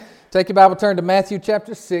Take your Bible, turn to Matthew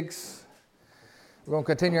chapter 6. We're going to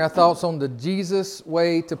continue our thoughts on the Jesus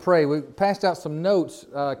way to pray. We passed out some notes,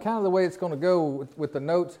 kind of the way it's going to go with the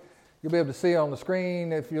notes. You'll be able to see it on the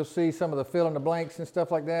screen. If you'll see some of the fill in the blanks and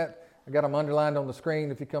stuff like that, I got them underlined on the screen.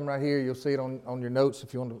 If you come right here, you'll see it on your notes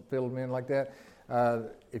if you want to fill them in like that.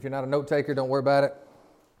 If you're not a note taker, don't worry about it.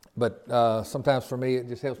 But sometimes for me, it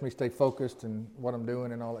just helps me stay focused and what I'm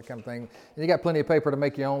doing and all that kind of thing. And you got plenty of paper to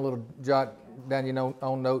make your own little jot down your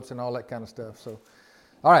own notes and all that kind of stuff. So,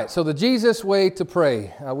 all right. So the Jesus way to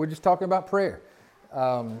pray. We're just talking about prayer,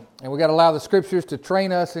 and we got to allow the Scriptures to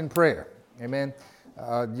train us in prayer. Amen.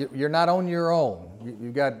 You're not on your own.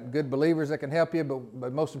 You've got good believers that can help you,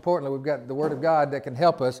 but most importantly, we've got the Word of God that can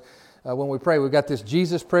help us when we pray. We've got this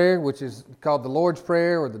Jesus prayer, which is called the Lord's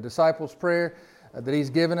Prayer or the Disciples' Prayer, that He's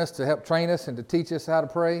given us to help train us and to teach us how to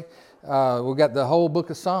pray. We've got the whole book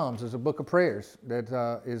of Psalms as a book of prayers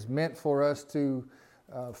that is meant for us to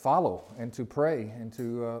follow and to pray and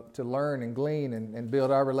to learn and glean and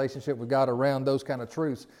build our relationship with God around those kind of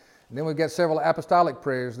truths. And then we've got several apostolic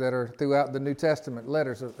prayers that are throughout the New Testament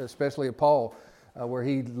letters, especially of Paul, where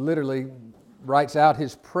he literally writes out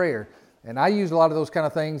his prayer. And I use a lot of those kind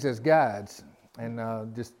of things as guides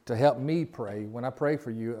and just to help me pray. When I pray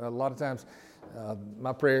for you, a lot of times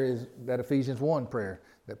my prayer is that Ephesians 1 prayer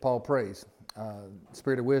that Paul prays.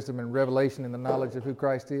 Spirit of wisdom and revelation in the knowledge of who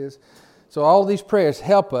Christ is. So all these prayers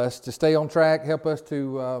help us to stay on track, help us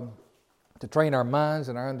to train our minds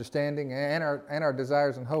and our understanding and our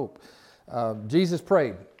desires and hope. Jesus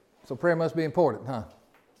prayed, so prayer must be important, huh?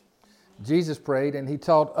 Jesus prayed and He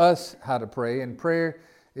taught us how to pray, and prayer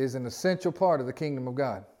is an essential part of the kingdom of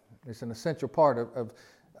God. It's an essential part of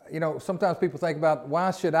sometimes people think about,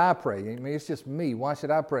 why should I pray? I mean, it's just me. Why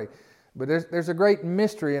should I pray? But there's a great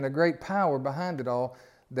mystery and a great power behind it all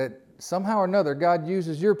that somehow or another God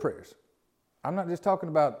uses your prayers. I'm not just talking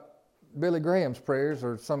about Billy Graham's prayers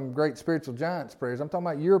or some great spiritual giant's prayers. I'm talking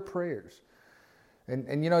about your prayers.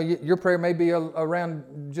 And your prayer may be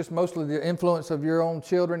around just mostly the influence of your own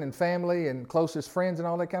children and family and closest friends and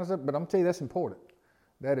all that kind of stuff. But I'm telling you, that's important.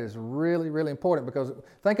 That is really, really important, because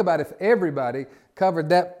think about if everybody covered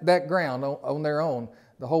that ground on their own,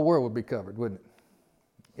 the whole world would be covered, wouldn't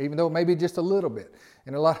it? Even though it may be just a little bit.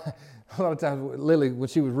 And a lot of times, Lily, when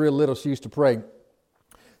she was real little, she used to pray.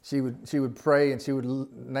 She would pray and she would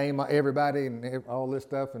name everybody and all this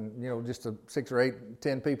stuff, and just 6 or 8,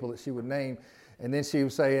 10 people that she would name, and then she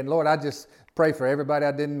would say, "And Lord, I just pray for everybody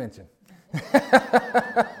I didn't mention."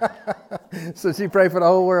 So she prayed for the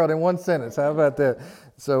whole world in one sentence. How about that?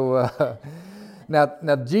 So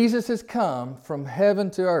now Jesus has come from heaven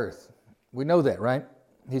to earth. We know that, right?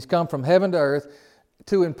 He's come from heaven to earth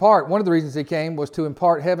to impart. One of the reasons He came was to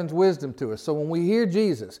impart heaven's wisdom to us. So when we hear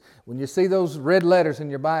Jesus, when you see those red letters in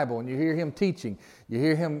your Bible and you hear Him teaching, you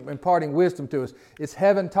hear Him imparting wisdom to us, it's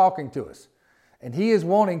heaven talking to us. And He is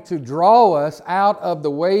wanting to draw us out of the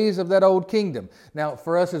ways of that old kingdom. Now,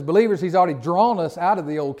 for us as believers, He's already drawn us out of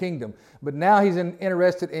the old kingdom. But now He's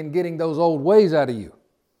interested in getting those old ways out of you.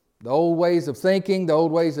 The old ways of thinking, the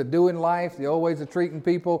old ways of doing life, the old ways of treating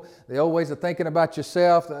people, the old ways of thinking about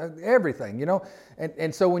yourself, everything,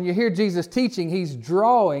 And so when you hear Jesus teaching, He's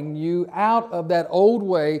drawing you out of that old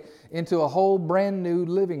way into a whole brand new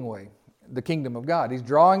living way, the kingdom of God. He's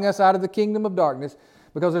drawing us out of the kingdom of darkness,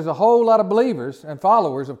 because there's a whole lot of believers and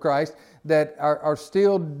followers of Christ that are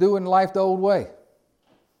still doing life the old way.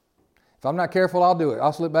 If I'm not careful, I'll do it.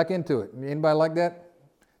 I'll slip back into it. Anybody like that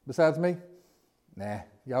besides me? Nah,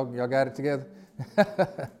 y'all got it together?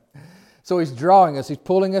 So He's drawing us. He's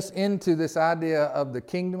pulling us into this idea of the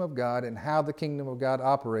kingdom of God and how the kingdom of God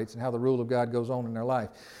operates and how the rule of God goes on in their life.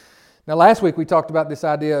 Now, last week we talked about this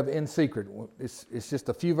idea of in secret. It's just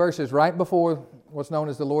a few verses right before what's known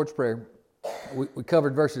as the Lord's Prayer. We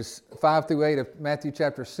covered verses 5 through 8 of Matthew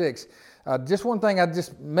chapter 6. Just one thing I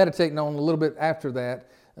just meditating on a little bit after that,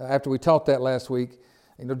 after we taught that last week.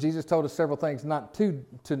 Jesus told us several things not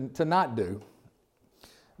to not do.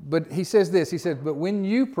 But He says this, He said, "But when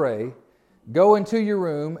you pray, go into your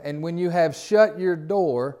room, and when you have shut your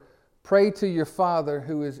door, pray to your Father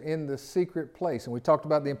who is in the secret place." And we talked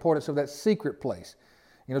about the importance of that secret place.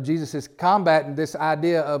 Jesus is combating this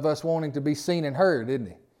idea of us wanting to be seen and heard, isn't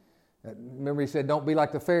He? Remember He said, don't be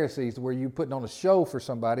like the Pharisees, where you're putting on a show for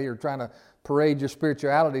somebody or trying to parade your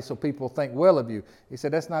spirituality so people think well of you. He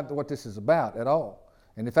said, that's not what this is about at all.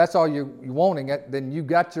 And if that's all you're wanting, then you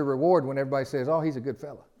got your reward when everybody says, "Oh, he's a good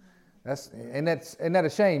fella." Isn't that a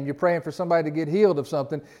shame? You're praying for somebody to get healed of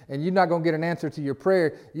something, and you're not going to get an answer to your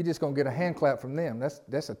prayer. You're just going to get a hand clap from them.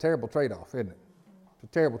 That's a terrible trade-off, isn't it? It's a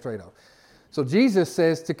terrible trade-off. So Jesus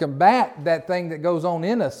says to combat that thing that goes on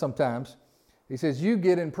in us sometimes, He says, you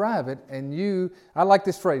get in private and I like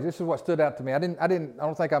this phrase. This is what stood out to me. I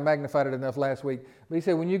don't think I magnified it enough last week. But he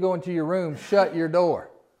said, when you go into your room, shut your door.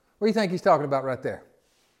 What do you think he's talking about right there?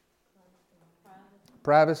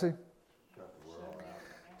 Privacy.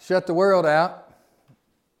 Shut the world out.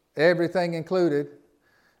 Everything included.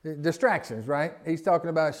 Distractions, right? He's talking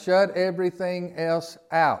about shut everything else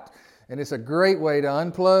out. And it's a great way to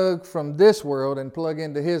unplug from this world and plug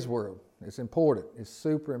into his world. It's important. It's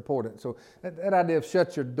super important. So that idea of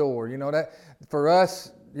shut your door, that for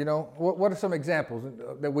us, what are some examples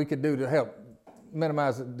that we could do to help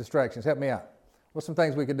minimize the distractions? Help me out. What's some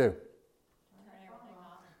things we could do?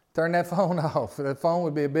 Turn that phone off. That phone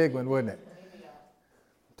would be a big one, wouldn't it?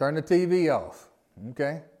 Turn the TV off.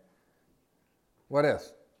 Okay. What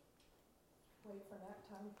else?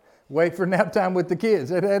 Wait for nap time with the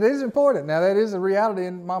kids. That is important. Now, that is a reality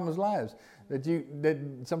in mama's lives.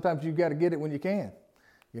 That sometimes you've got to get it when you can.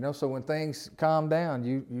 So when things calm down,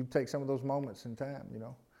 you take some of those moments in time,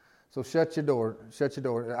 So shut your door. Shut your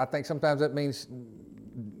door. I think sometimes that means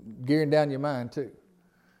gearing down your mind too.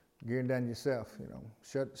 Gearing down yourself,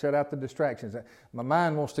 Shut out the distractions. My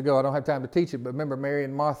mind wants to go. I don't have time to teach it, but remember Mary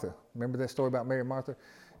and Martha. Remember that story about Mary and Martha?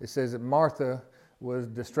 It says that Martha was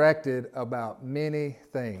distracted about many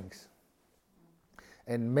things.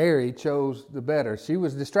 And Mary chose the better. She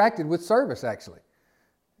was distracted with service, actually.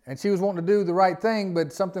 And she was wanting to do the right thing,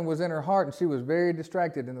 but something was in her heart, and she was very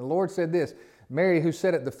distracted. And the Lord said this, Mary, who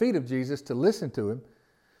sat at the feet of Jesus to listen to him,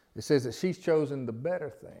 it says that she's chosen the better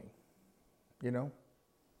thing,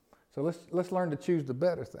 So let's learn to choose the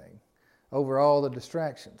better thing over all the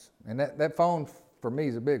distractions. And that phone, for me,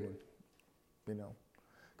 is a big one,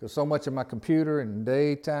 Because so much of my computer and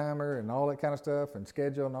day timer and all that kind of stuff and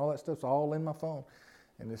schedule and all that stuff's all in my phone.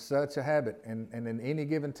 And it's such a habit. And in any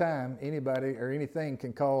given time, anybody or anything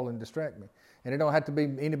can call and distract me. And it don't have to be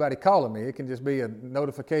anybody calling me. It can just be a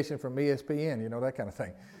notification from ESPN, that kind of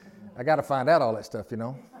thing. I got to find out all that stuff,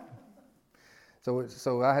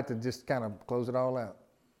 So I had to just kind of close it all out,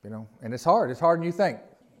 And it's hard. It's harder than you think.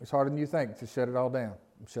 It's harder than you think to shut it all down,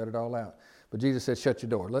 shut it all out. But Jesus said, shut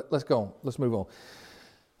your door. Let's go on. Let's move on.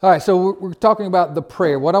 All right, so we're talking about the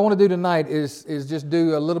prayer. What I want to do tonight is just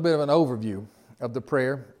do a little bit of an overview of the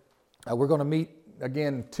prayer. We're going to meet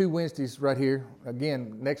again 2 Wednesdays right here.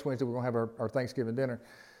 Again, next Wednesday we're going to have our Thanksgiving dinner.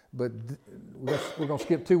 But we're going to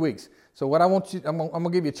skip 2 weeks. So what I want you, I'm going to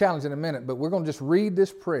give you a challenge in a minute, but we're going to just read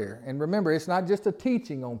this prayer. And remember, it's not just a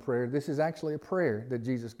teaching on prayer. This is actually a prayer that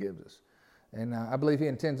Jesus gives us. And I believe he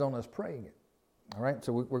intends on us praying it. All right,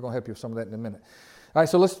 so we're going to help you with some of that in a minute. All right,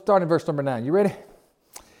 so let's start in verse number 9. You ready?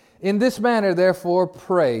 In this manner, therefore,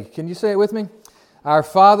 pray. Can you say it with me? Our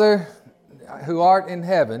Father, who art in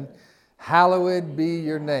heaven, hallowed be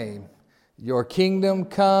your name. Your kingdom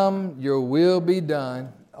come, your will be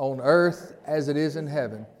done, on earth as it is in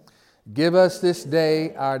heaven. Give us this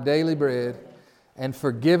day our daily bread, and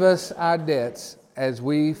forgive us our debts as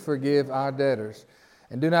we forgive our debtors.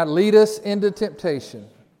 And do not lead us into temptation,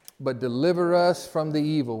 but deliver us from the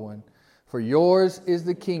evil one. For yours is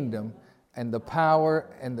the kingdom and the power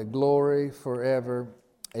and the glory forever.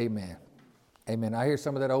 Amen. Amen. I hear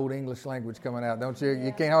some of that old English language coming out, don't you?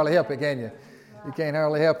 You can't hardly help it, can you? You can't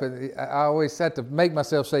hardly help it. I always had to make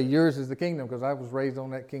myself say yours is the kingdom because I was raised on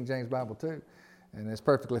that King James Bible too. And it's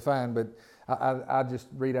perfectly fine, but I just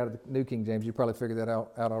read out of the New King James. You probably figured that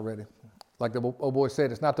out already. Like the old boy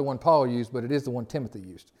said, it's not the one Paul used, but it is the one Timothy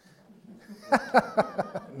used.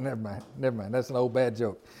 Never mind. That's an old bad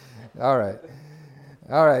joke. All right.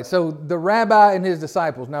 So the rabbi and his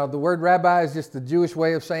disciples. Now, the word rabbi is just the Jewish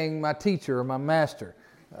way of saying my teacher or my master,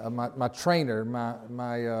 my trainer,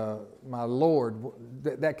 my Lord,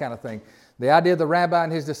 that kind of thing. The idea of the rabbi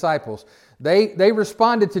and his disciples. They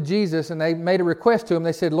responded to Jesus and they made a request to him.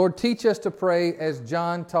 They said, Lord, teach us to pray as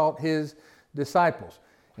John taught his disciples.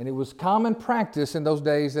 And it was common practice in those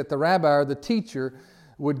days that the rabbi or the teacher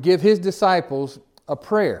would give his disciples a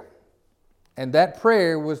prayer. And that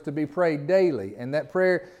prayer was to be prayed daily. And that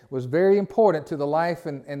prayer was very important to the life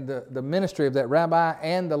and the ministry of that rabbi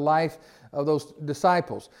and the life of those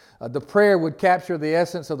disciples. The prayer would capture the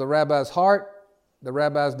essence of the rabbi's heart, the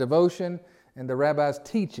rabbi's devotion, and the rabbi's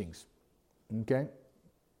teachings. Okay?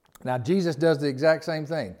 Now, Jesus does the exact same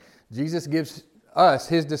thing. Jesus gives us,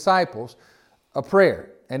 his disciples, a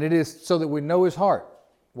prayer. And it is so that we know his heart.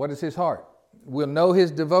 What is his heart? We'll know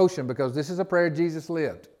his devotion because this is a prayer Jesus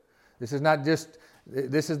lived. This is not just,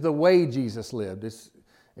 this is the way Jesus lived.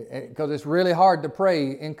 Because it's really hard to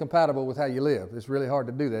pray incompatible with how you live. It's really hard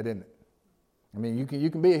to do that, isn't it? I mean, you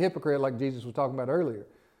can be a hypocrite like Jesus was talking about earlier.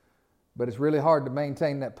 But it's really hard to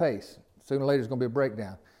maintain that pace. Sooner or later, there's going to be a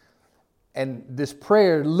breakdown. And this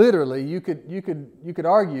prayer, literally, you could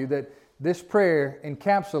argue that this prayer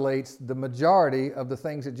encapsulates the majority of the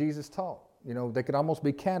things that Jesus taught. You know, they could almost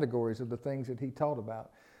be categories of the things that he taught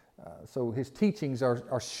about. So his teachings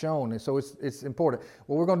are shown, and so it's important.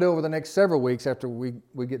 What we're going to do over the next several weeks after we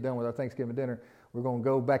get done with our Thanksgiving dinner, we're going to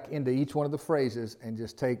go back into each one of the phrases and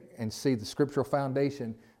just take and see the scriptural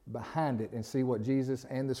foundation behind it and see what Jesus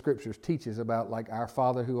and the scriptures teaches about, like our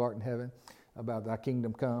Father who art in heaven, about thy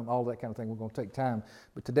kingdom come, all that kind of thing. We're going to take time.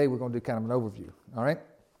 But today we're going to do kind of an overview, all right?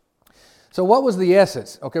 So what was the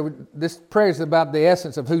essence? Okay, this prayer is about the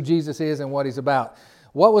essence of who Jesus is and what he's about.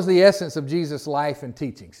 What was the essence of Jesus' life and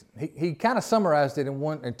teachings? He kind of summarized it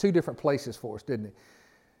in two different places for us, didn't he?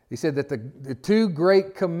 He said that the two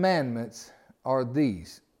great commandments are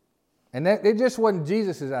these. And that it just wasn't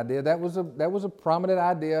Jesus' idea. That was a prominent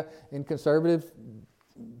idea in conservative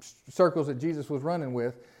circles that Jesus was running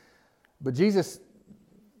with. But Jesus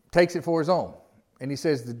takes it for his own. And he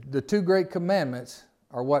says the two great commandments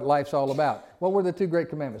are what life's all about. What were the two great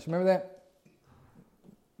commandments? Remember that?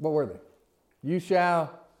 What were they? You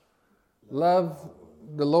shall love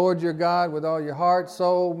the Lord your God with all your heart,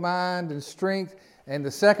 soul, mind, and strength. And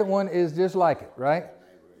the second one is just like it, right?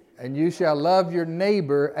 And you shall love your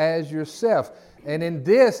neighbor as yourself. And in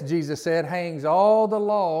this, Jesus said, hangs all the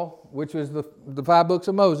law, which was the 5 books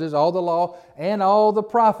of Moses, all the law, and all the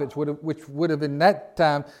prophets, which would have in that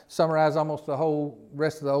time summarized almost the whole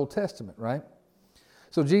rest of the Old Testament, right?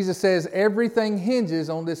 So Jesus says everything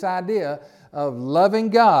hinges on this idea of loving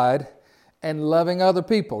God and loving other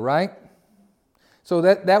people, right? So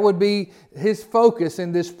that would be his focus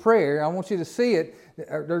in this prayer. I want you to see it,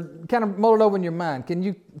 or kind of mull it over in your mind. Can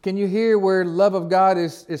you hear where love of God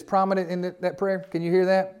is prominent in that prayer? Can you hear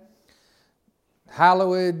that?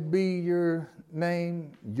 Hallowed be your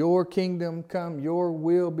name, your kingdom come, your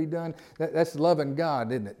will be done. That's loving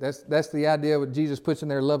God, isn't it? That's the idea what Jesus puts in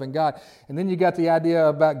there, loving God. And then you got the idea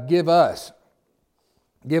about give us.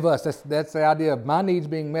 Give us. That's the idea of my needs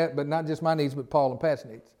being met, but not just my needs, but Paul and Pat's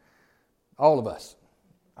needs. All of us.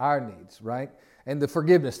 Our needs, right? And the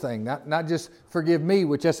forgiveness thing. Not just forgive me,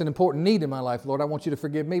 which that's an important need in my life, Lord. I want you to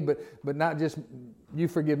forgive me, but not just you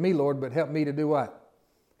forgive me, Lord, but help me to do what?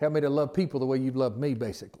 Help me to love people the way you've loved me,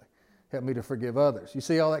 basically. Help me to forgive others. You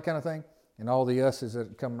see all that kind of thing? And all the us's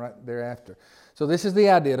that come right thereafter. So this is the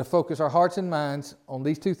idea, to focus our hearts and minds on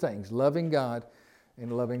these two things, loving God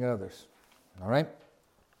and loving others. All right?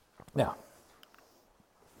 Now,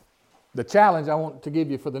 the challenge I want to give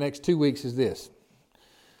you for the next 2 weeks is this.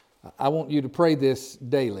 I want you to pray this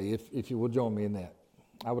daily, if you will join me in that.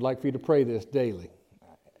 I would like for you to pray this daily.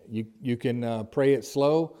 You can pray it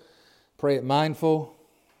slow, pray it mindful.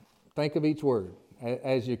 Think of each word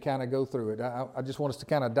as you kind of go through it. I just want us to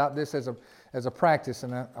kind of adopt this as a practice,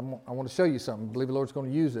 and I want to show you something. I believe the Lord's going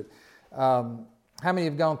to use it. How many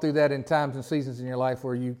have gone through that in times and seasons in your life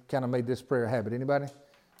where you kind of made this prayer a habit? Anybody?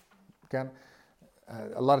 Kind of.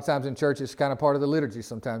 A lot of times in church, it's kind of part of the liturgy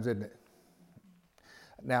sometimes, isn't it?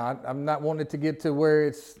 Now, I'm not wanting it to get to where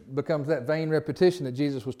it becomes that vain repetition that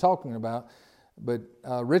Jesus was talking about, but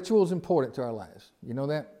ritual is important to our lives. You know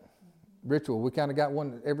that? Ritual. We kind of got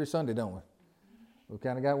one every Sunday, don't we? We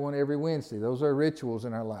kind of got one every Wednesday. Those are rituals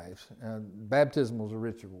in our lives. Baptismal is a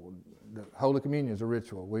ritual. The Holy Communion is a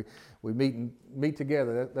ritual. We meet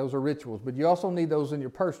together. Those are rituals. But you also need those in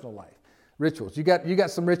your personal life. Rituals. You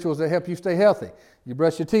got some rituals that help you stay healthy. You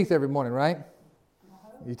brush your teeth every morning, right?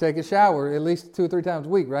 You take a shower at least 2 or 3 times a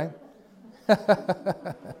week, right?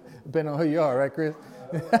 Depending on who you are, right, Chris?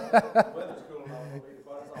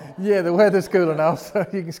 Yeah, the weather's cooling off, so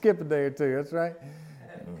you can skip a day or two. That's right.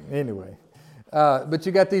 Anyway, but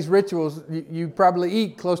you got these rituals. You probably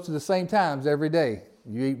eat close to the same times every day.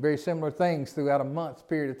 You eat very similar things throughout a month's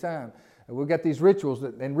period of time. And we've got these rituals,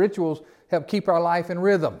 and rituals help keep our life in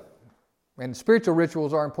rhythm. And spiritual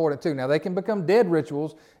rituals are important too. Now, they can become dead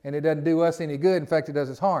rituals, and it doesn't do us any good. In fact, it does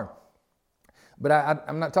us harm. But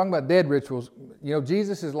I'm not talking about dead rituals. You know,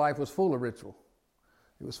 Jesus' life was full of ritual.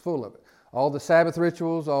 It was full of it. All the Sabbath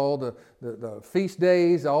rituals, all the feast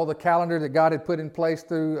days, all the calendar that God had put in place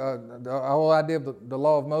through the whole idea of the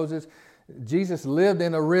law of Moses. Jesus lived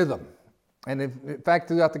in a rhythm. And in fact,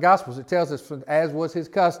 throughout the Gospels, it tells us, as was his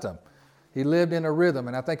custom. He lived in a rhythm,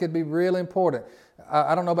 and I think it'd be really important.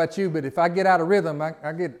 I don't know about you, but if I get out of rhythm,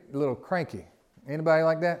 I get a little cranky. Anybody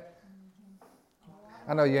like that?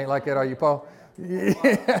 I know you ain't like that, are you, Paul?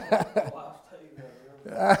 Yeah.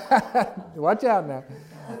 Watch out now.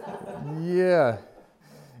 Yeah.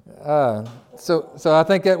 So I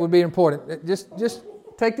think that would be important. Just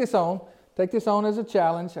take this on. Take this on as a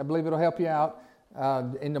challenge. I believe it'll help you out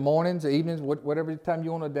in the mornings, the evenings, whatever time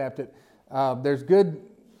you want to adapt it. There's good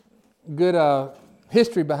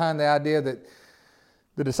history behind the idea that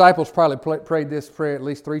the disciples probably prayed this prayer at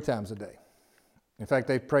least 3 times a day. In fact,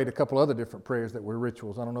 they prayed a couple other different prayers that were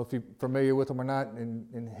rituals. I don't know if you're familiar with them or not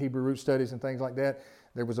in Hebrew root studies and things like that.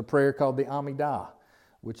 There was a prayer called the Amidah,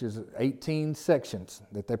 which is 18 sections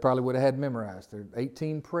that they probably would have had memorized. There are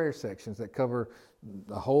 18 prayer sections that cover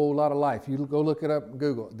a whole lot of life. You go look it up and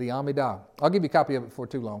Google the Amidah. I'll give you a copy of it before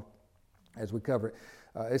too long as we cover it.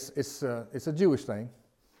 It's a Jewish thing.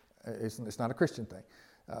 It's not a Christian thing.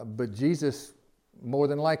 But Jesus more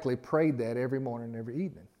than likely prayed that every morning and every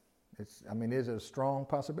evening. It's a strong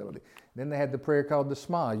possibility. Then they had the prayer called the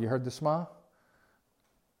Shema. You heard the Shema?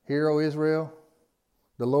 Hear, O Israel,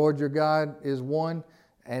 the Lord your God is one,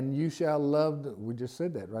 and you shall love, we just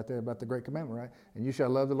said that right there about the great commandment, right? And you shall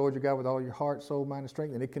love the Lord your God with all your heart, soul, mind, and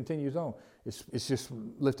strength. And it continues on. It's just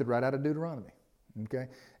lifted right out of Deuteronomy, okay?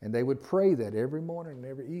 And they would pray that every morning and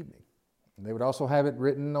every evening. And they would also have it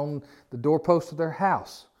written on the doorpost of their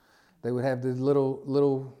house. They would have these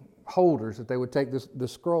little holders that they would take the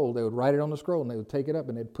scroll, they would write it on the scroll, and they would take it up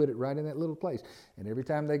and they'd put it right in that little place. And every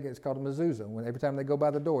time it's called a mezuzah, every time they go by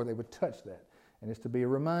the door, they would touch that. And it's to be a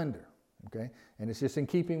reminder, okay? And it's just in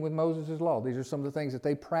keeping with Moses' law. These are some of the things that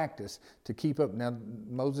they practice to keep up. Now,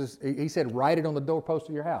 Moses, he said, write it on the doorpost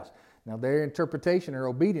of your house. Now, their interpretation or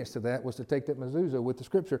obedience to that was to take that mezuzah with the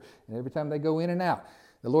scripture, and every time they go in and out,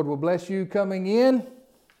 the Lord will bless you coming in.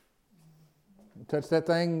 Touch that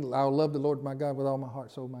thing. I'll love the Lord my God with all my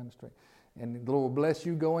heart, soul, mind, and strength. And the Lord will bless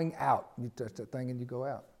you going out. You touch that thing and you go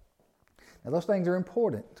out. Now, those things are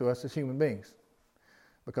important to us as human beings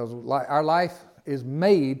because our life is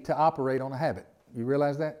made to operate on a habit. You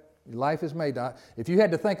realize that? Your life is made to. If you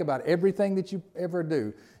had to think about everything that you ever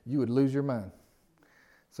do, you would lose your mind.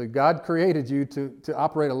 So God created you to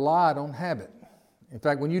operate a lot on habit. In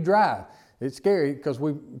fact, when you drive, it's scary because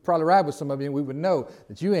we probably ride with some of you and we would know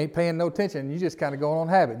that you ain't paying no attention and you just kind of going on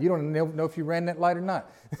habit. You don't know if you ran that light or not.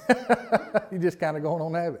 You just kind of going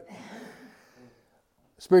on habit.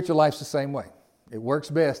 Spiritual life's the same way. It works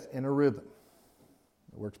best in a rhythm.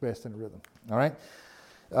 It works best in a rhythm. All right?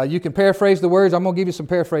 You can paraphrase the words. I'm going to give you some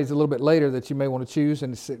paraphrase a little bit later that you may want to choose,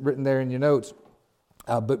 and it's written there in your notes.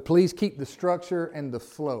 But please keep the structure and the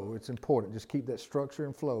flow. It's important. Just keep that structure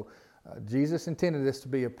and flow. Jesus intended this to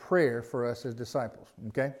be a prayer for us as disciples.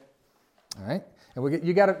 Okay, all right. And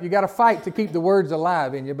you got to fight to keep the words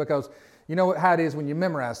alive in you because you know how it is when you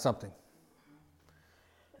memorize something.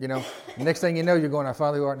 You know, the next thing you know, you're going, "Our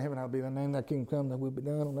Father who art in heaven, hallowed be thy name. Thy kingdom come. Thy will be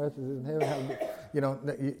done on earth as it is in heaven." You know,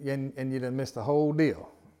 and you done missed the whole deal.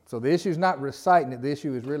 So the issue is not reciting it. The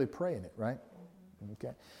issue is really praying it, right?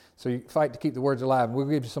 Okay. So you fight to keep the words alive. We'll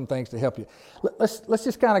give you some things to help you. Let's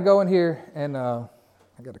just kind of go in here and.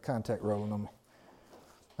 I got a contact rolling on me.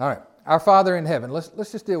 All right. Our Father in heaven.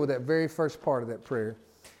 Let's just deal with that very first part of that prayer.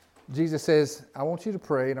 Jesus says, I want you to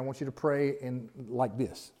pray, and I want you to pray in like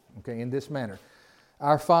this, okay, in this manner.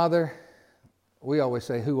 Our Father, we always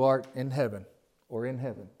say, who art in heaven or in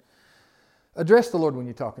heaven. Address the Lord when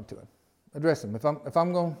you're talking to him. Address him. If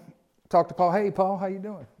I'm going to talk to Paul, hey, Paul, how you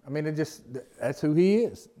doing? I mean, that's who he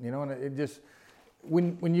is, you know, and it just,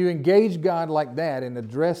 when you engage God like that and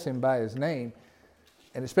address him by his name,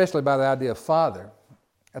 and especially by the idea of Father,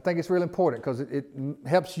 I think it's really important because it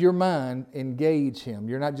helps your mind engage him.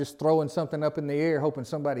 You're not just throwing something up in the air hoping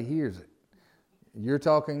somebody hears it. You're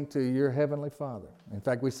talking to your Heavenly Father. In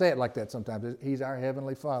fact, we say it like that sometimes. He's our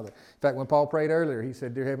Heavenly Father. In fact, when Paul prayed earlier, he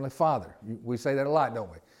said, Dear Heavenly Father. We say that a lot,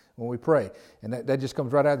 don't we, when we pray? And that just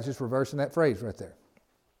comes right out. It's just reversing that phrase right there.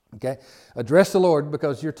 Okay? Address the Lord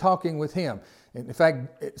because you're talking with him. In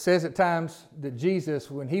fact, it says at times that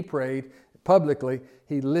Jesus, when he prayed, publicly,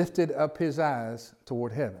 he lifted up his eyes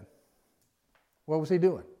toward heaven. What was he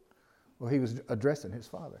doing? Well, he was addressing his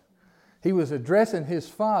Father. He was addressing his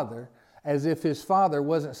Father as if his Father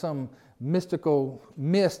wasn't some mystical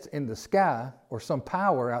mist in the sky or some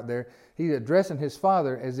power out there. He's addressing his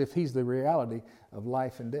Father as if he's the reality of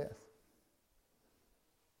life and death,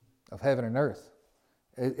 of heaven and earth,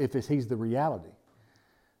 he's the reality.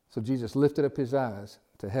 So Jesus lifted up his eyes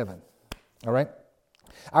to heaven. All right?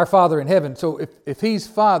 Our Father in heaven. So if he's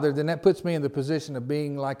Father, then that puts me in the position of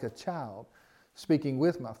being like a child, speaking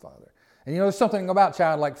with my Father. And you know, there's something about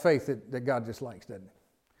childlike faith that God just likes, doesn't he?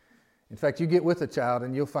 In fact, you get with a child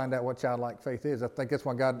and you'll find out what childlike faith is. I think that's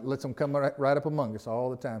why God lets them come right up among us all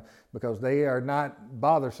the time, because they are not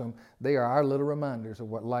bothersome. They are our little reminders of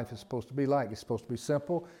what life is supposed to be like. It's supposed to be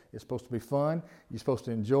simple. It's supposed to be fun. You're supposed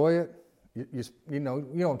to enjoy it. You know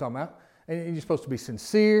what I'm talking about. And you're supposed to be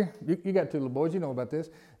sincere. You got two little boys, you know about this.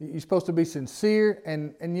 You're supposed to be sincere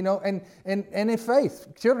and in faith.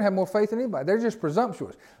 Children have more faith than anybody. They're just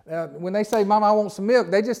presumptuous. When they say, Mama, I want some milk,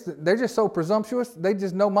 they're just so presumptuous. They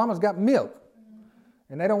just know Mama's got milk.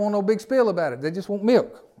 And they don't want no big spiel about it. They just want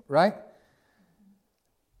milk, right?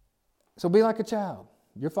 So be like a child.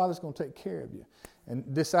 Your Father's going to take care of you. And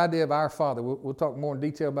this idea of our Father, we'll talk more in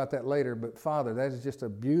detail about that later, but Father, that is just a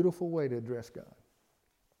beautiful way to address God.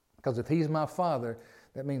 Because if He's my Father,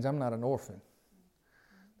 that means I'm not an orphan.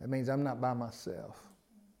 That means I'm not by myself.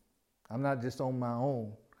 I'm not just on my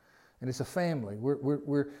own. And it's a family.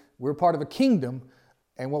 We're part of a kingdom,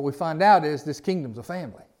 and what we find out is this kingdom's a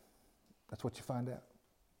family. That's what you find out.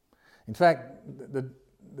 In fact, the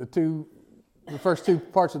first two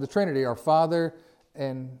parts of the Trinity are Father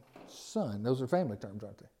and Son. Those are family terms,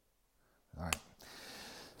 aren't they? All right.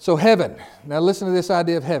 So heaven. Now listen to this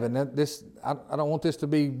idea of heaven. Now, I don't want this to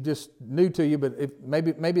be just new to you, but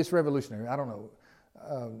maybe it's revolutionary. I don't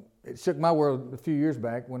know. It shook my world a few years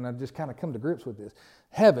back when I just kind of come to grips with this.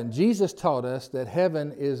 Heaven. Jesus taught us that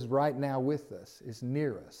heaven is right now with us. It's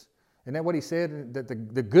near us. Isn't that what He said? That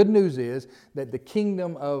the good news is that the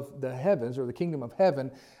kingdom of the heavens, or the kingdom of heaven,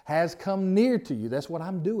 has come near to you. That's what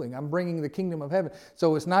I'm doing. I'm bringing the kingdom of heaven.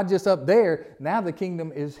 So it's not just up there. Now the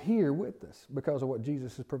kingdom is here with us because of what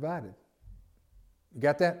Jesus has provided. You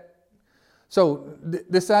got that? So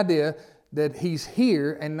this idea that He's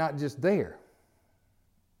here and not just there.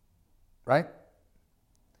 Right?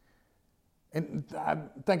 And I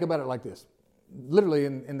think about it like this. Literally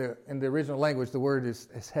in the original language, the word is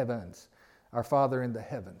heavens. Our Father in the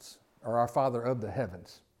heavens, or our Father of the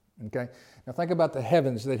heavens. Okay? Now think about the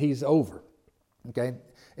heavens that He's over. Okay?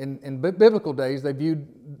 In biblical days, they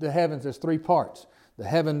viewed the heavens as three parts. The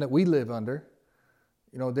heaven that we live under,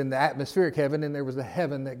 then the atmospheric heaven, and there was the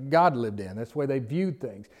heaven that God lived in. That's the way they viewed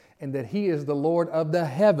things. And that He is the Lord of the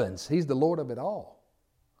heavens. He's the Lord of it all.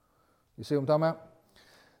 You see what I'm talking about?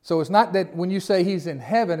 So it's not that when you say He's in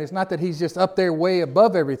heaven, it's not that He's just up there way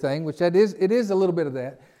above everything, which it is a little bit of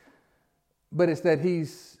that, but it's that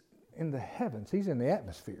He's in the heavens. He's in the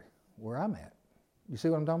atmosphere where I'm at. You see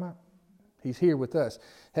what I'm talking about? He's here with us.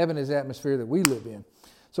 Heaven is the atmosphere that we live in.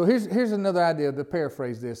 So here's another idea to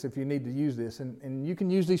paraphrase this if you need to use this. And you can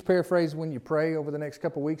use these paraphrases when you pray over the next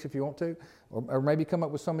couple of weeks if you want to, or maybe come up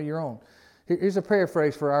with some of your own. Here's a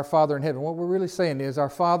paraphrase for our Father in heaven. What we're really saying is our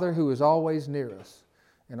Father who is always near us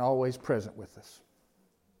and always present with us.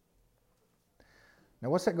 Now,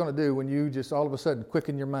 what's that going to do when you just all of a sudden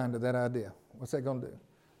quicken your mind to that idea? What's that going to do?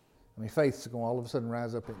 I mean, faith's going to all of a sudden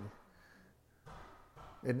rise up in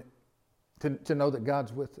you. And to know that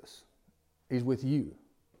God's with us. He's with you.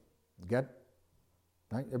 You got it?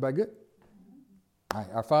 Right? Everybody good? All right.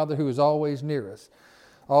 Our Father who is always near us,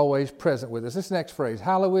 always present with us. This next phrase,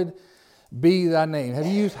 hallowed be thy name. Have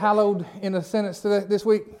you used hallowed in a sentence this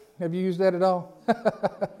week? Have you used that at all?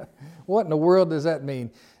 What in the world does that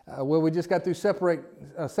mean? Well, we just got through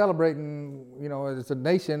celebrating, as a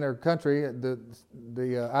nation or country,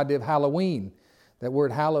 the idea of Halloween. That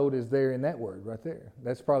word hallowed is there in that word right there.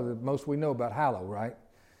 That's probably the most we know about hallow, right?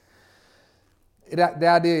 The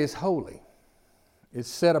idea is holy. It's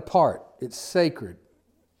set apart. It's sacred.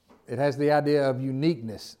 It has the idea of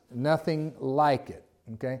uniqueness. Nothing like it,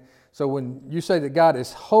 okay? So when you say that God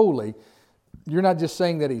is holy, you're not just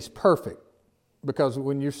saying that He's perfect, because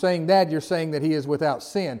when you're saying that, you're saying that He is without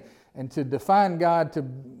sin. And to define God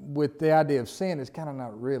with the idea of sin is kind of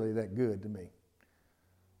not really that good to me.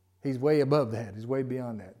 He's way above that. He's way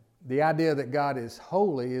beyond that. The idea that God is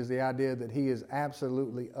holy is the idea that He is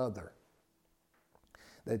absolutely other.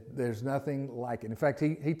 That there's nothing like it. In fact,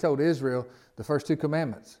 He told Israel the first two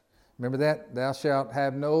commandments. Remember that? Thou shalt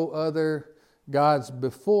have no other gods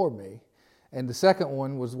before me. And the second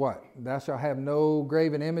one was what? Thou shalt have no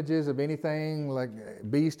graven images of anything like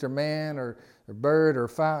beast or man or bird or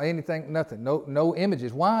fowl, anything, nothing. No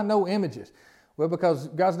images. Why no images? Well, because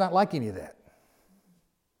God's not like any of that.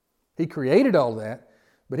 He created all that,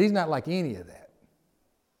 but He's not like any of that.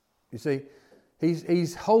 You see,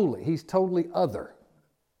 He's holy. He's totally other.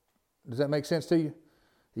 Does that make sense to you?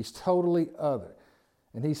 He's totally other.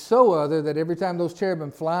 And He's so other that every time those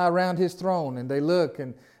cherubim fly around His throne and they look,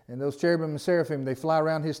 and those cherubim and seraphim, they fly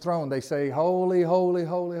around His throne, they say, holy, holy,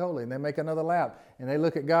 holy, holy. And they make another lap. And they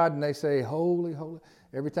look at God and they say, holy, holy.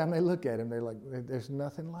 Every time they look at Him, they're like, there's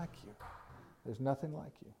nothing like you. There's nothing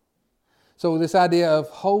like you. So this idea of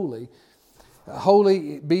holy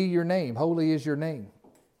be your name. Holy is your name.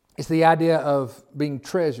 It's the idea of being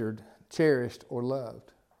treasured, cherished, or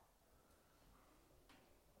loved.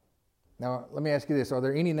 Now, let me ask you this. Are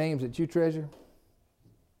there any names that you treasure?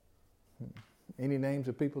 Any names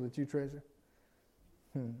of people that you treasure?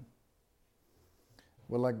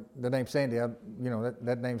 Well, like the name Sandy,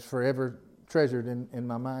 that name's forever treasured in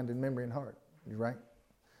my mind and memory and heart. You're right.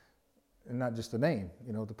 And not just the name,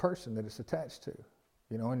 the person that it's attached to.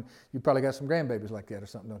 And you probably got some grandbabies like that or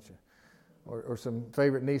something, don't you? Or some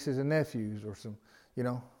favorite nieces and nephews, or some,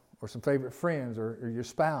 or some favorite friends, or your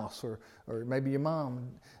spouse, or maybe your mom.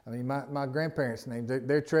 I mean, my grandparents' names,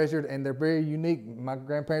 they're treasured and they're very unique. My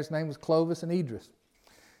grandparents' name was Clovis and Idris.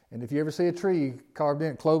 And if you ever see a tree carved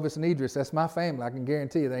in Clovis and Idris, that's my family. I can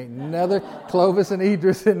guarantee you there ain't another Clovis and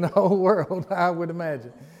Idris in the whole world, I would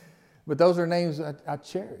imagine. But those are names I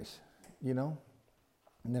cherish, And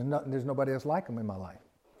there's nobody else like them in my life,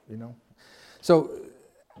 So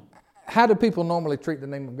how do people normally treat the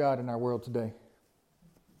name of God in our world today?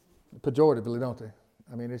 Pejoratively, don't they?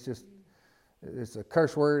 I mean, it's a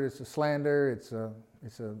curse word, it's a slander,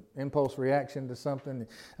 it's a impulse reaction to something.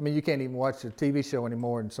 I mean, you can't even watch a TV show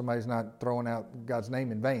anymore and somebody's not throwing out God's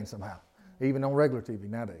name in vain somehow, even on regular TV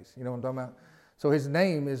nowadays. You know what I'm talking about? So his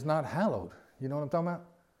name is not hallowed. You know what I'm talking about?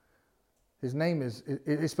 His name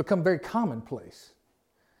it's become very commonplace.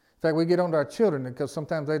 In fact, we get onto our children because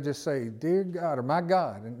sometimes they just say, "Dear God," or "My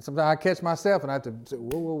God," and sometimes I catch myself and I have to say,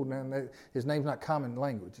 "Whoa, now his name's not common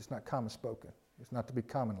language. It's not common spoken. It's not to be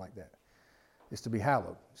common like that. It's to be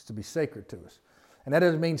hallowed. It's to be sacred to us." And that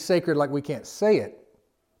doesn't mean sacred like we can't say it,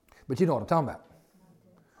 but you know what I'm talking about.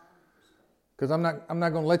 Because I'm not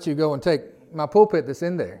going to let you go and take my pulpit that's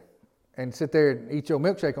in there and sit there and eat your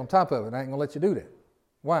milkshake on top of it. I ain't going to let you do that.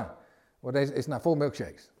 Why? Well, it's not full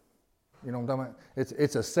milkshakes. You know what I'm talking about?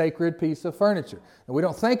 It's a sacred piece of furniture. And we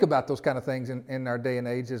don't think about those kind of things in our day and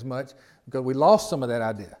age as much because we lost some of that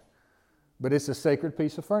idea. But it's a sacred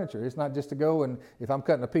piece of furniture. It's not just to go and if I'm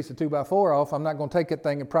cutting a piece of 2x4 off, I'm not going to take that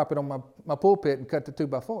thing and prop it on my pulpit and cut the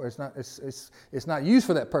 2x4. It's not used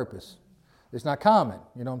for that purpose. It's not common.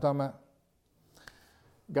 You know what I'm talking about?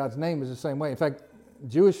 God's name is the same way. In fact,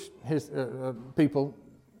 Jewish people,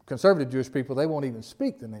 conservative Jewish people, they won't even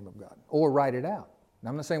speak the name of God or write it out. Now,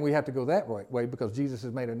 I'm not saying we have to go that way because Jesus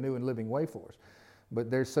has made a new and living way for us. But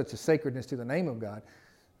there's such a sacredness to the name of God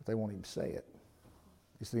that they won't even say it.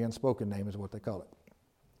 It's the unspoken name is what they call it.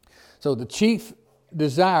 So the chief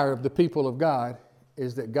desire of the people of God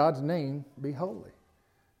is that God's name be holy.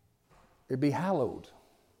 It be hallowed.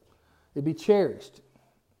 It be cherished.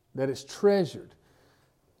 That it's treasured.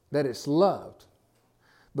 That it's loved.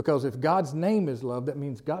 Because if God's name is loved, that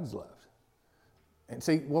means God's loved. And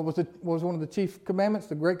see, what was one of the chief commandments,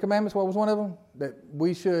 the great commandments? What was one of them? That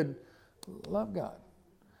we should love God.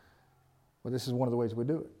 Well, this is one of the ways we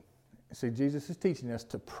do it. See, Jesus is teaching us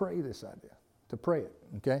to pray this idea, to pray it,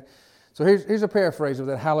 okay? So here's a paraphrase of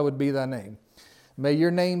that, hallowed be thy name. May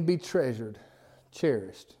your name be treasured,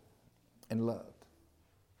 cherished, and loved.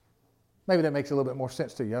 Maybe that makes a little bit more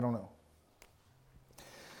sense to you, I don't know.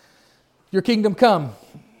 Your kingdom come.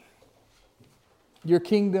 Your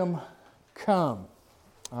kingdom come.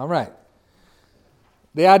 All right.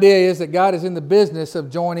 The idea is that God is in the business of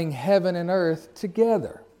joining heaven and earth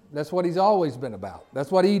together. That's what he's always been about.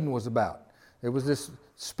 That's what Eden was about. It was this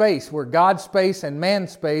space where God's space and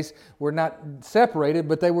man's space were not separated,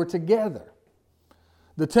 but they were together.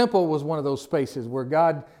 The temple was one of those spaces where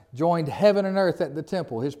God joined heaven and earth at the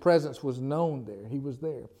temple. His presence was known there. He was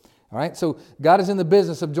there. All right, so God is in the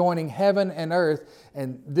business of joining heaven and earth,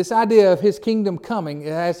 and this idea of his kingdom coming,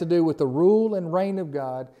 it has to do with the rule and reign of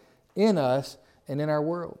God in us and in our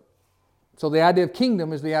world. So the idea of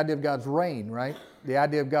kingdom is the idea of God's reign, right? The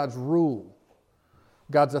idea of God's rule.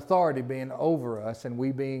 God's authority being over us and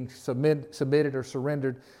we being submitted or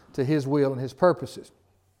surrendered to his will and his purposes.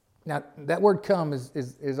 Now, that word come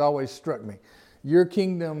is always struck me. Your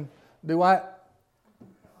kingdom,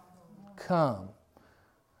 come.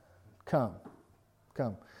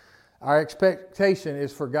 Come. Our expectation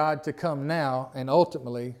is for God to come now and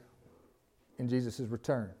ultimately in Jesus'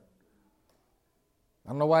 return. I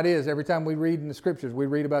don't know why it is. Every time we read in the Scriptures, we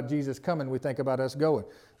read about Jesus coming, we think about us going.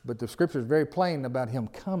 But the Scripture is very plain about him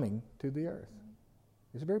coming to the earth.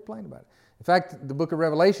 It's very plain about it. In fact, the book of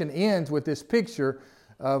Revelation ends with this picture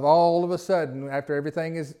of all of a sudden, after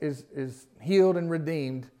everything is healed and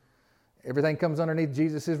redeemed, everything comes underneath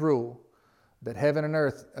Jesus' rule, that heaven and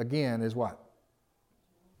earth again is what?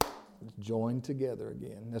 It's joined together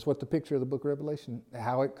again. That's what the picture of the book of Revelation,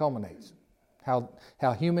 how it culminates. How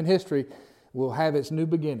human history will have its new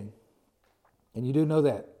beginning. And you do know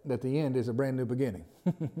that the end is a brand new beginning.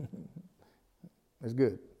 That's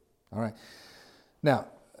good. All right. Now,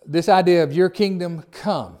 this idea of your kingdom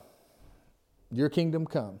come,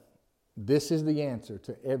 this is the answer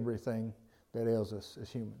to everything that ails us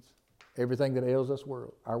as humans. Everything that ails us,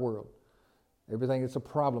 our world. Everything that's a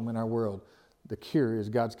problem in our world, the cure is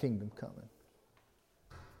God's kingdom coming.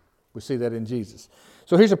 We see that in Jesus.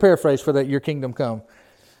 So here's a paraphrase for that, your kingdom come.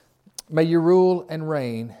 May your rule and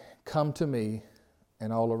reign come to me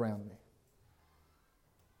and all around me.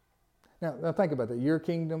 Now think about that. Your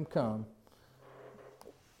kingdom come.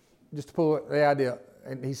 Just to pull the idea,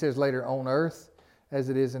 and he says later, on earth as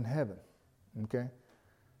it is in heaven. Okay?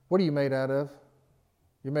 What are you made out of?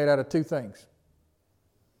 You're made out of two things.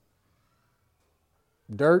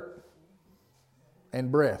 Dirt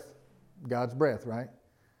and breath. God's breath, right?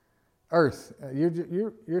 Earth.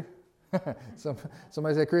 You're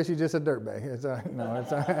somebody said, Chris, you're just a dirtbag.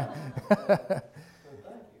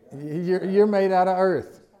 You're made out of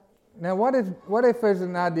earth. Now, what if there's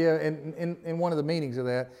an idea in one of the meanings of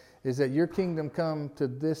that is that your kingdom come to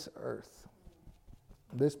this earth,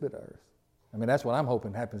 this bit of earth. I mean, that's what I'm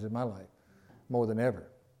hoping happens in my life more than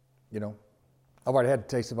ever. You know, I've already had a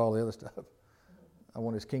taste of all the other stuff. I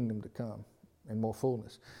want His kingdom to come in more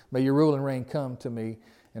fullness. May your rule and reign come to me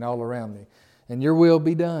and all around me. And your will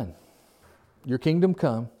be done. Your kingdom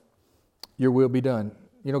come, your will be done.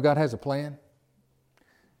 You know, God has a plan.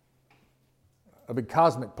 A big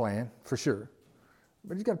cosmic plan, for sure.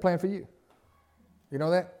 But He's got a plan for you. You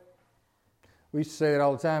know that? We used to say it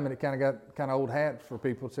all the time, and it kind of got kind of old hat for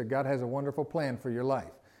people. It said, God has a wonderful plan for your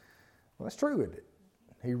life. Well, that's true, isn't it?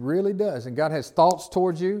 He really does. And God has thoughts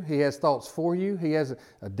towards you. He has thoughts for you. He has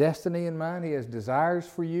a destiny in mind. He has desires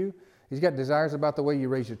for you. He's got desires about the way you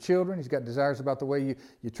raise your children. He's got desires about the way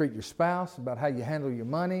you treat your spouse, about how you handle your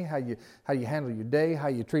money, how you handle your day, how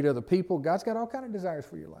you treat other people. God's got all kinds of desires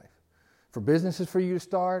for your life. For businesses for you to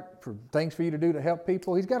start, for things for you to do to help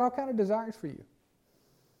people. He's got all kinds of desires for you.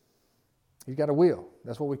 He's got a will.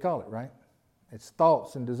 That's what we call it, right? It's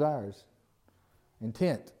thoughts and desires,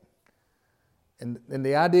 intent. And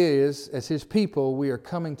the idea is, as His people, we are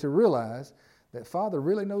coming to realize that Father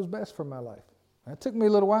really knows best for my life. It took me a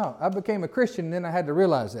little while. I became a Christian, and then I had to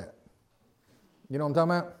realize that. You know what I'm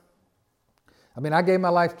talking about? I mean, I gave my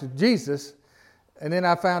life to Jesus, and then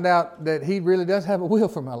I found out that He really does have a will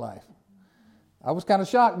for my life. I was kind of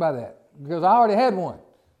shocked by that, because I already had one.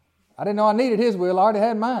 I didn't know I needed His will. I already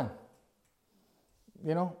had mine.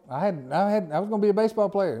 You know, I was going to be a baseball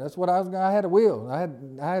player. That's what I had a will. I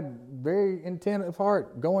had very intent of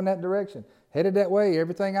heart going that direction, headed that way.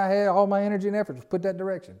 Everything I had, all my energy and effort was put that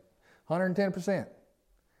direction, 110%.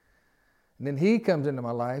 And then He comes into my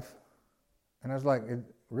life, and I was like,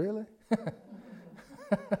 really?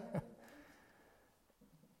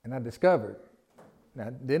 And I discovered. Now,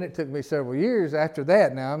 then it took me several years after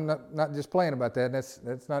that. Now, I'm not just playing about that.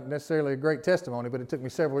 That's not necessarily a great testimony, but it took me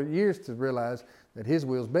several years to realize that His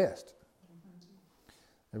will's best.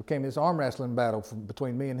 There became this arm wrestling battle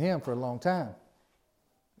between me and Him for a long time.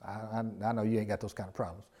 I know you ain't got those kind of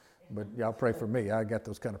problems, but y'all pray for me. I got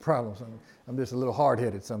those kind of problems. I'm just a little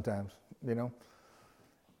hard-headed sometimes, you know.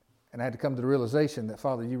 And I had to come to the realization that,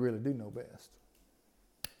 Father, you really do know best.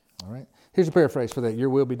 All right? Here's a paraphrase for that. Your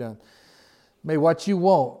will be done. May what you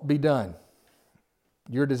want be done.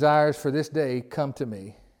 Your desires for this day come to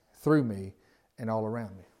me, through me, and all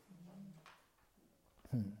around me.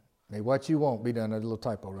 May what you want be done. There's a little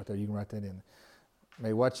typo right there. You can write that in.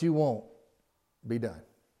 May what you want be done.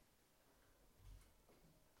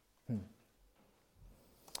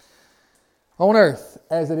 On earth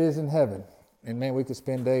as it is in heaven. And man, we could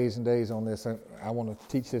spend days and days on this. I want to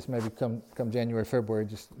teach this maybe come January, February,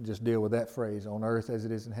 just deal with that phrase, on earth as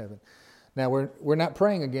it is in heaven. Now, we're not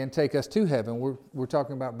praying again, take us to heaven. We're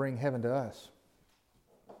talking about bring heaven to us.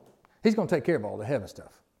 He's going to take care of all the heaven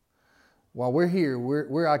stuff. While we're here,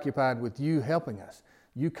 we're occupied with you helping us,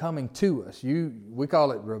 you coming to us. We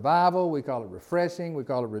call it revival, we call it refreshing, we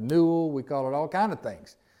call it renewal, we call it all kind of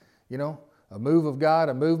things. You know, a move of God,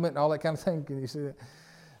 a movement, and all that kind of thing. Can you see that?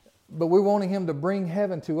 But we're wanting Him to bring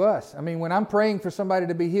heaven to us. I mean, when I'm praying for somebody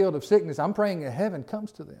to be healed of sickness, I'm praying that heaven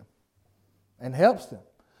comes to them and helps them.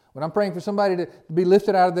 When I'm praying for somebody to be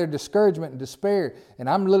lifted out of their discouragement and despair, and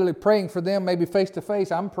I'm literally praying for them maybe face to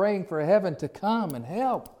face, I'm praying for heaven to come and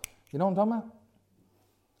help. You know what I'm talking about?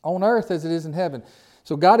 On earth as it is in heaven.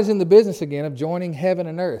 So God is in the business again of joining heaven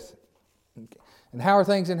and earth. And how are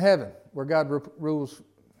things in heaven where God rules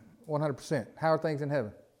 100%? How are things in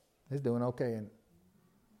heaven? He's doing okay, and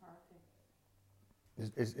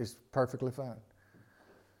it's perfectly fine.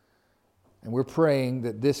 And we're praying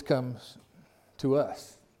that this comes to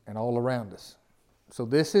us and all around us. So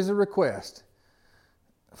this is a request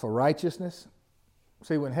for righteousness.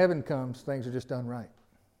 See, when heaven comes, things are just done right.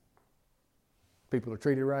 People are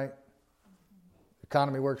treated right. The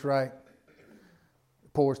economy works right. The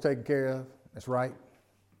poor is taken care of. That's right.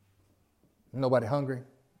 Nobody hungry.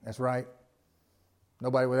 That's right.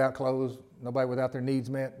 Nobody without clothes, nobody without their needs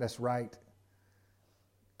met. That's right.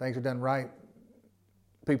 Things are done right.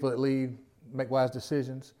 People that lead make wise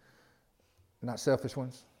decisions, not selfish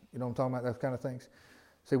ones. You know what I'm talking about? Those kind of things.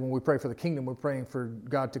 See, when we pray for the kingdom, we're praying for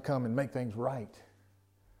God to come and make things right.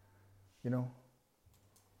 You know?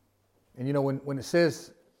 And you know, when it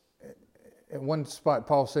says, in one spot,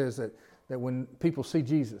 Paul says that when people see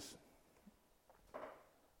Jesus,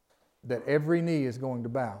 that every knee is going to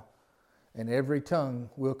bow and every tongue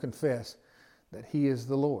will confess that he is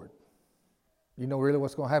the Lord. You know really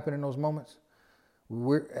what's going to happen in those moments?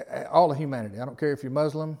 All of humanity. I don't care if you're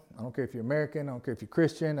Muslim. I don't care if you're American. I don't care if you're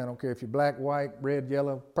Christian. I don't care if you're black, white, red,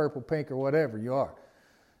 yellow, purple, pink, or whatever you are.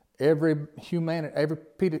 Every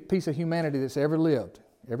piece of humanity that's ever lived,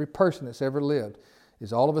 every person that's ever lived,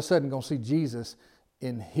 is all of a sudden going to see Jesus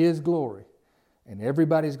in his glory. And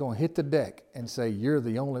everybody's going to hit the deck and say, you're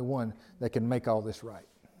the only one that can make all this right.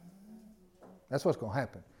 That's what's going to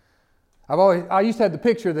happen. I used to have the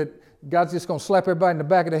picture that God's just going to slap everybody in the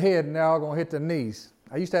back of the head and they're all going to hit their knees.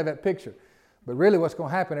 I used to have that picture. But really what's going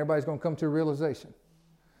to happen, everybody's going to come to a realization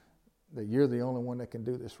that you're the only one that can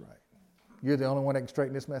do this right. You're the only one that can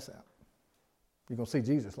straighten this mess out. You're going to see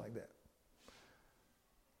Jesus like that.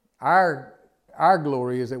 Our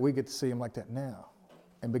glory is that we get to see him like that now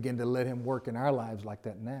and begin to let him work in our lives like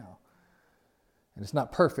that now. And it's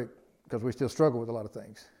not perfect because we still struggle with a lot of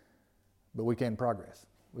things. But we can progress.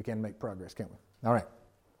 We can make progress, can't we? All right.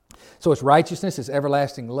 So it's righteousness, it's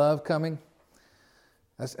everlasting love coming.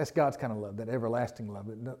 That's God's kind of love, that everlasting love.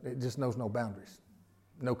 It just knows no boundaries,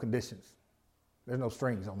 no conditions. There's no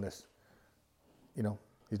strings on this. You know,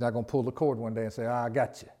 he's not going to pull the cord one day and say, I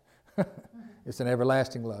got you. It's an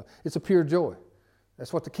everlasting love. It's a pure joy.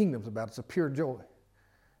 That's what the kingdom's about. It's a pure joy.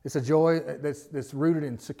 It's a joy that's rooted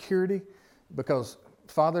in security because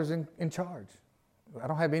Father's in charge. I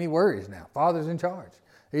don't have any worries now. Father's in charge.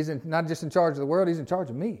 He's not just in charge of the world, he's in charge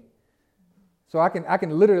of me. So I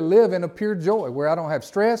can literally live in a pure joy where I don't have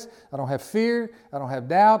stress, I don't have fear, I don't have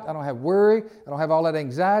doubt, I don't have worry, I don't have all that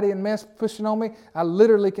anxiety and mess pushing on me. I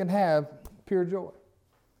literally can have pure joy.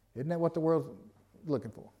 Isn't that what the world's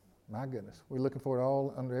looking for? My goodness. We're looking for it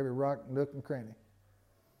all under every rock, nook, and cranny.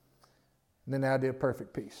 And then the idea of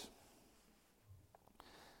perfect peace.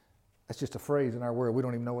 That's just a phrase in our world. We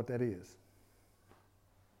don't even know what that is.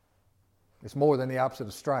 It's more than the opposite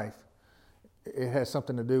of strife. It has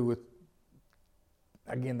something to do with,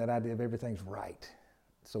 again, that idea of everything's right.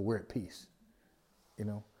 So we're at peace, you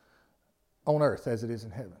know, on earth as it is in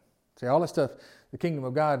heaven. See, all that stuff, the kingdom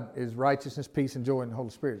of God is righteousness, peace, and joy in the Holy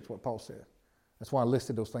Spirit. That's what Paul said. That's why I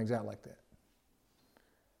listed those things out like that.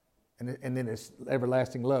 And then it's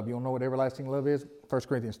everlasting love. You don't know what everlasting love is? 1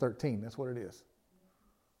 Corinthians 13, that's what it is.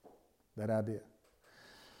 That idea.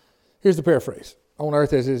 Here's the paraphrase. On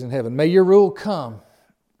earth as it is in heaven. May your rule come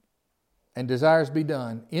and desires be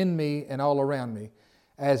done in me and all around me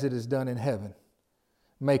as it is done in heaven.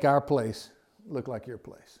 Make our place look like your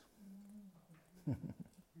place.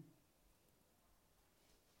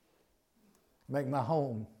 Make my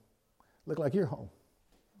home look like your home.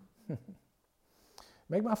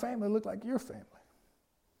 Make my family look like your family.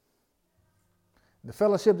 The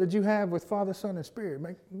fellowship that you have with Father, Son, and Spirit,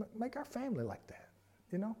 make our family like that,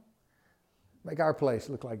 you know? Make our place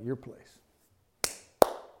look like your place.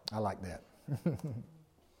 I like that.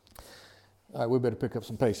 All right, we better pick up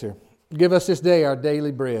some pace here. Give us this day our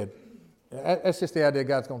daily bread. That's just the idea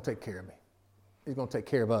God's going to take care of me. He's going to take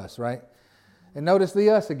care of us, right? And notice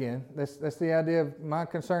the us again. That's the idea of my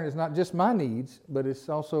concern is not just my needs, but it's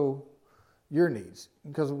also your needs.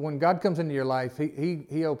 Because when God comes into your life,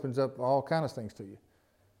 He opens up all kinds of things to you.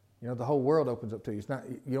 You know, the whole world opens up to you. It's not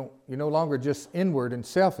you're no longer just inward and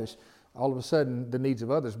selfish. All of a sudden, the needs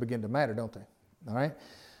of others begin to matter, don't they? All right?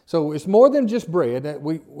 So it's more than just bread.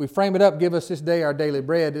 We frame it up, give us this day our daily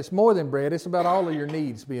bread. It's more than bread. It's about all of your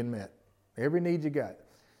needs being met. Every need you got.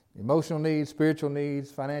 Emotional needs, spiritual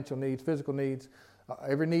needs, financial needs, physical needs.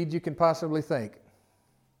 Every need you can possibly think.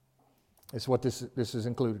 It's what this is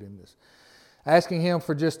included in this. Asking Him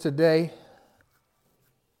for just today.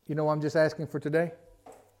 You know what I'm just asking for today?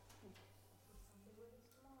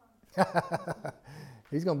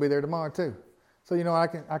 He's going to be there tomorrow too. So, you know, I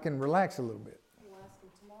can relax a little bit. We'll ask Him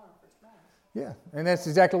tomorrow for tomorrow. Yeah, and that's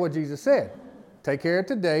exactly what Jesus said. Take care of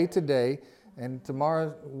today, and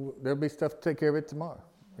tomorrow there'll be stuff to take care of it tomorrow.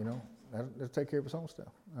 You know, that'll take care of its own stuff.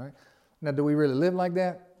 All right. Now, do we really live like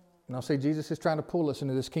that? And see, Jesus is trying to pull us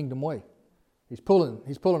into this kingdom way. He's pulling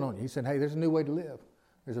on you. He said, hey, there's a new way to live.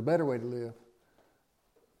 There's a better way to live.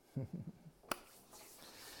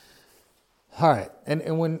 All right,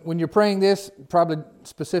 and when you're praying this, probably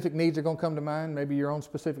specific needs are going to come to mind, maybe your own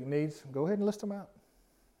specific needs. Go ahead and list them out.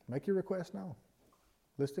 Make your request known.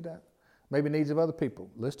 List it out. Maybe needs of other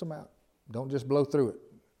people. List them out. Don't just blow through it.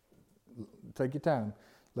 Take your time.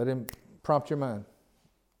 Let him prompt your mind.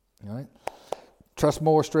 All right? Trust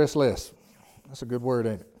more, stress less. That's a good word,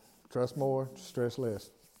 ain't it? Trust more, stress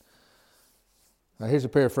less. Now here's a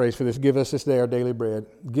paraphrase for this. Give us this day our daily bread.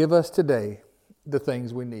 Give us today the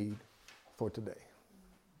things we need for today.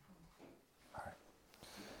 All right.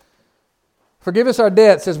 Forgive us our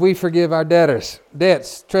debts as we forgive our debtors.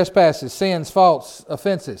 Debts, trespasses, sins, faults,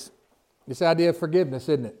 offenses. This idea of forgiveness,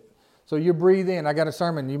 isn't it? So you breathe in. I got a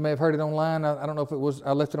sermon. You may have heard it online. I don't know if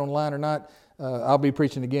I left it online or not. I'll be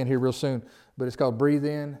preaching again here real soon. But it's called Breathe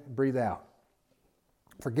In, Breathe Out.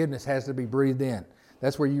 Forgiveness has to be breathed in.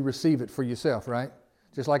 That's where you receive it for yourself, right?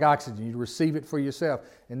 Just like oxygen, you receive it for yourself.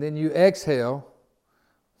 And then you exhale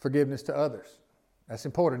forgiveness to others. That's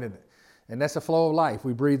important, isn't it? And that's a flow of life.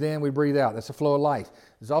 We breathe in, we breathe out. That's a flow of life.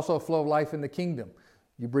 There's also a flow of life in the kingdom.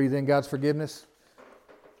 You breathe in God's forgiveness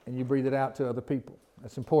and you breathe it out to other people.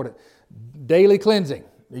 That's important. Daily cleansing.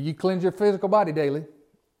 You cleanse your physical body daily.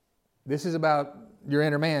 This is about your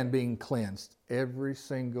inner man being cleansed every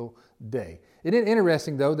single day. Isn't it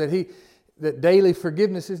interesting, though, that daily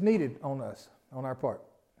forgiveness is needed on us, on our part?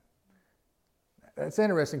 That's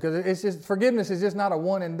interesting because it's just forgiveness is just not a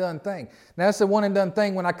one and done thing. Now, it's a one and done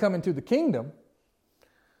thing when I come into the kingdom,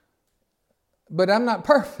 but I'm not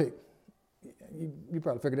perfect. You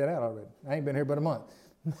probably figured that out already. I ain't been here but a month.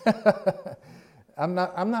 I'm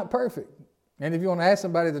not perfect. And if you want to ask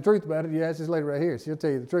somebody the truth about it, you ask this lady right here. She'll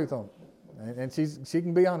tell you the truth on it. And she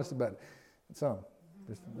can be honest about it.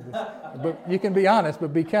 But you can be honest,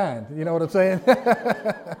 but be kind. You know what I'm saying?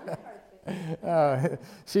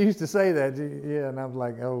 She used to say that. Yeah, and I'm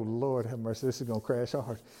like, oh, Lord have mercy. This is going to crash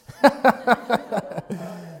hard.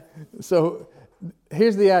 So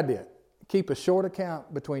here's the idea. Keep a short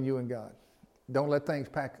account between you and God. Don't let things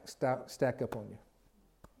stack up on you.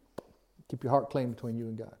 Keep your heart clean between you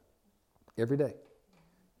and God. Every day.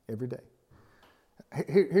 Every day.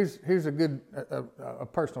 Here's a good a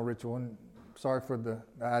personal ritual, and sorry for the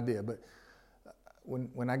idea, but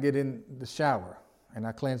when I get in the shower and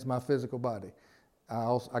I cleanse my physical body,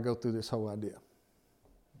 I go through this whole idea.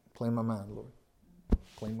 Clean my mind, Lord.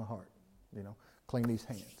 Clean my heart. Clean these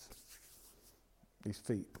hands, these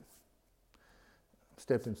feet.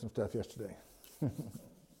 Stepped in some stuff yesterday.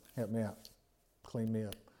 Help me out. Clean me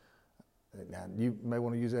up. Now, you may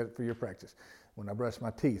want to use that for your practice. When I brush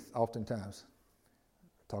my teeth, oftentimes,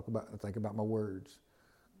 I think about my words.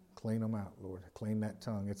 Clean them out, Lord. Clean that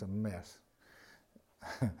tongue. It's a mess.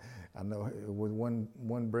 I know with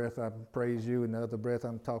one breath I praise you, and the other breath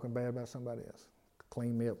I'm talking bad about somebody else.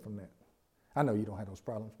 Clean me up from that. I know you don't have those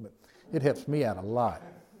problems, but it helps me out a lot.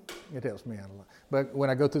 It helps me out a lot. But when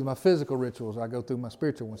I go through my physical rituals, I go through my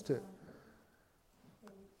spiritual ones too.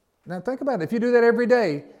 Now think about it. If you do that every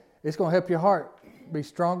day, it's going to help your heart be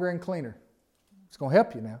stronger and cleaner. It's going to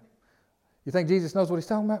help you now. You think Jesus knows what he's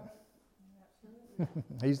talking about?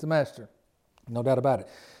 He's the master. No doubt about it.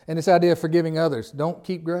 And this idea of forgiving others. Don't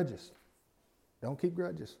keep grudges. Don't keep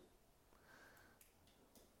grudges.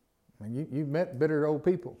 I mean, you've met bitter old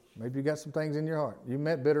people. Maybe you got some things in your heart. You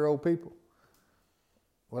met bitter old people.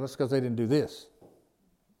 Well, that's because they didn't do this.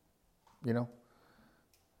 You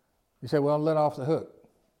say, well, I'm let off the hook.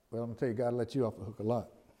 Well, I'm going to tell you, God let you off the hook a lot.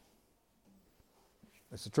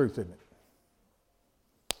 That's the truth, isn't it?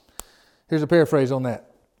 Here's a paraphrase on that.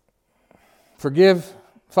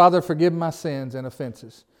 Father, forgive my sins and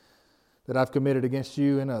offenses that I've committed against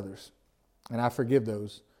you and others, and I forgive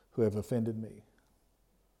those who have offended me.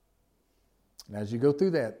 And as you go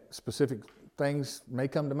through that, specific things may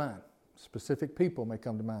come to mind. Specific people may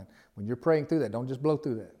come to mind. When you're praying through that, don't just blow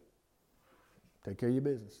through that. Take care of your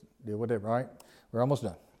business. Do whatever, all right? We're almost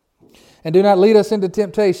done. And do not lead us into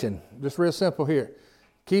temptation. Just real simple here.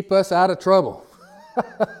 Keep us out of trouble.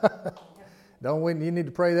 You need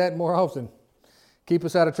to pray that more often. Keep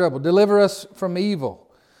us out of trouble. Deliver us from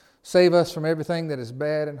evil. Save us from everything that is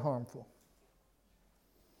bad and harmful.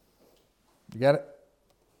 You got it?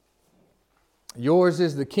 Yours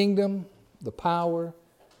is the kingdom, the power,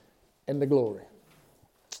 and the glory.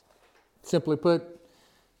 Simply put,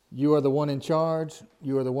 you are the one in charge.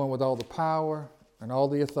 You are the one with all the power and all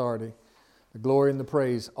the authority. The glory and the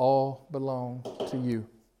praise all belong to you.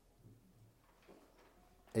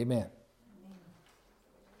 Amen.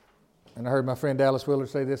 And I heard my friend Dallas Willard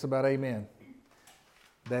say this about amen.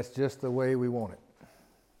 That's just the way we want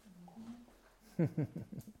it.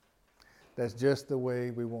 That's just the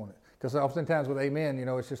way we want it. Because oftentimes with amen,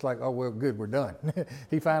 it's just like, oh, well, good, we're done.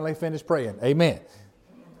 He finally finished praying. Amen.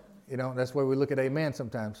 That's where we look at amen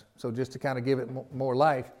sometimes. So just to kind of give it more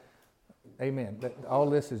life, Amen. All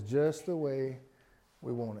this is just the way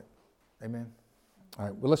we want it. Amen. All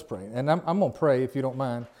right, well, let's pray. And I'm going to pray, if you don't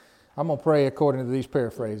mind. I'm going to pray according to these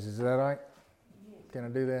paraphrases. Is that all right? Can I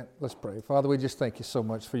do that? Let's pray. Father, we just thank you so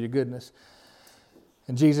much for your goodness.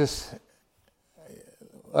 And Jesus,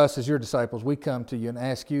 us as your disciples, we come to you and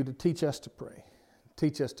ask you to teach us to pray.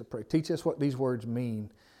 Teach us to pray. Teach us what these words mean.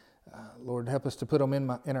 Lord, help us to put them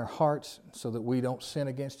in our hearts so that we don't sin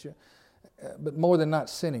against you. But more than not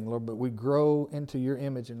sinning, Lord, but we grow into your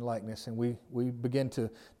image and likeness, and we begin to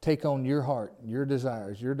take on your heart, your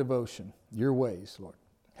desires, your devotion, your ways, Lord.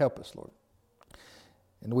 Help us, Lord.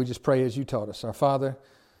 And we just pray as you taught us. Our Father,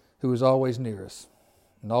 who is always near us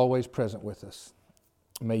and always present with us,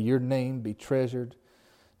 may your name be treasured,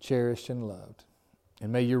 cherished, and loved.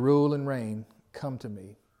 And may your rule and reign come to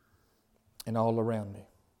me and all around me.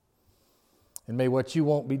 And may what you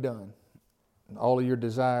want be done. And all of your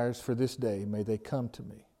desires for this day, may they come to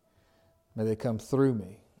me. May they come through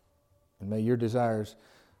me. And may your desires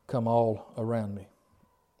come all around me.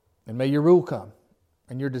 And may your rule come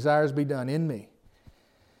and your desires be done in me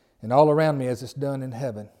and all around me as it's done in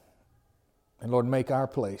heaven. And Lord, make our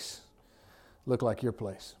place look like your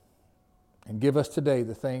place. And give us today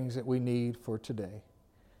the things that we need for today.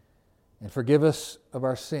 And forgive us of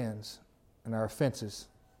our sins and our offenses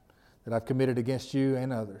that I've committed against you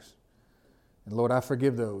and others. And Lord, I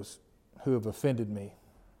forgive those who have offended me,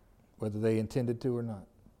 whether they intended to or not.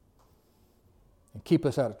 And keep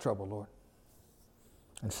us out of trouble, Lord.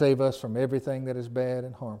 And save us from everything that is bad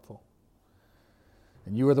and harmful.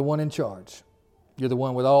 And you are the one in charge. You're the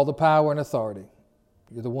one with all the power and authority.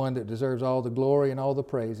 You're the one that deserves all the glory and all the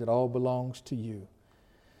praise. It all belongs to you.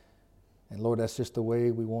 And Lord, that's just the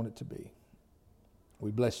way we want it to be.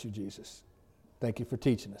 We bless you, Jesus. Thank you for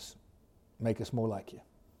teaching us. Make us more like you.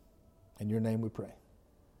 In your name we pray.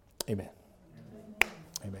 Amen.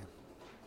 Amen.